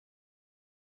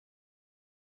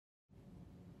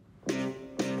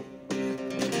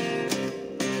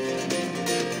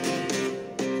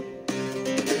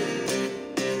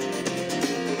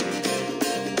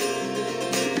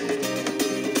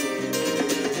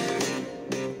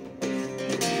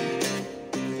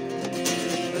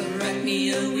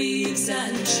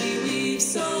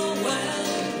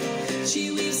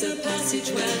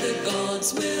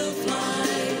gods will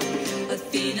fly.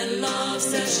 Athena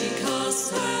laughs as she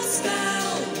casts her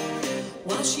spell,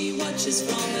 while she watches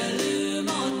from her loom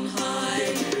on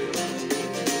high.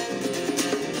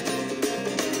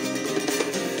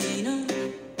 Athena,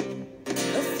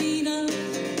 Athena,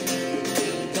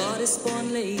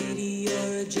 goddess-born lady,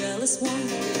 you're a jealous one,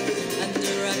 and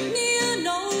Arachne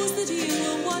knows that you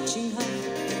are watching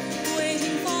her,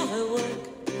 waiting for her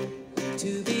work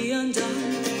to be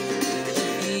undone.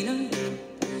 Athena,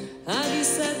 have you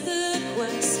set the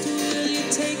quest? Will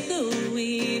you take the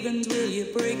weave and will you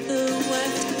break the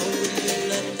weft? Or will you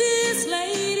let this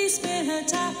lady spin her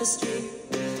tapestry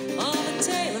of a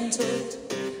tale untold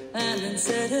and then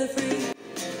set her free?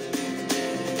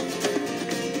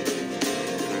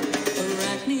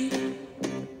 Arachne,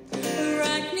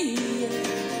 Arachne,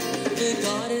 the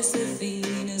goddess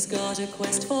Athena's got a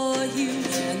quest for you,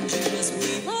 and you must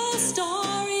weave a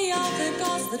story of the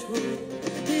gods that rule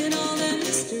in all their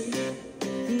mystery,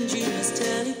 and you must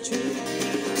tell it true.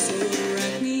 So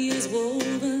Arachne is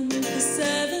woven the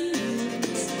 7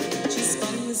 moons. She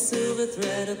spun the silver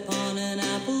thread upon an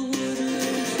apple wood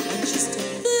loom, and she's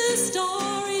told the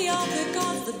story of the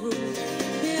gods that rule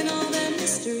in all their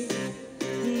mystery,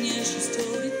 and yeah, she's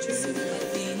told it true.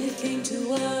 Athena came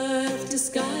to earth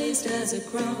disguised as a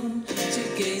crone, to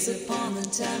gaze upon the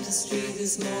tapestry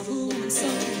this mortal woman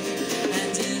sewn,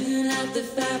 and in and out the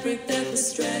fabric that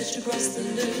was stretched across the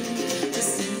loom, the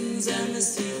sins and the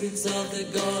secrets of the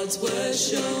gods were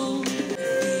shown.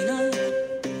 Athena,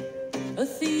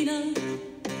 Athena,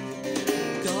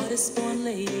 goddess-born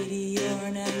lady, you're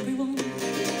an angry one,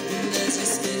 and as you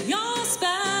spin your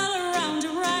spell around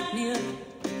Arachne,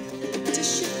 to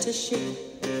shift her shape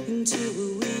into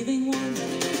a weaving one,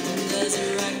 and as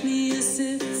Arachne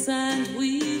sits and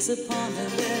weaves upon her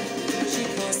web, she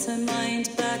casts her mind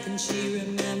back and she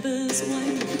remembers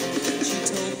when she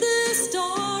told the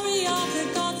story of the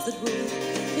gods that rule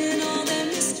in all their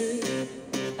mystery,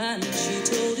 and she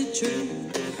told it true.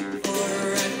 For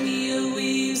Arachne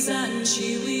weaves and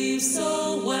she weaves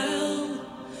so well,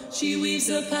 she weaves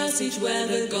a passage where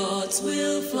the gods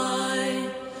will fly.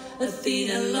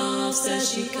 Athena laughs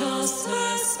as she casts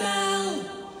her spell,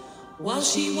 while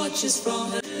she watches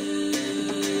from her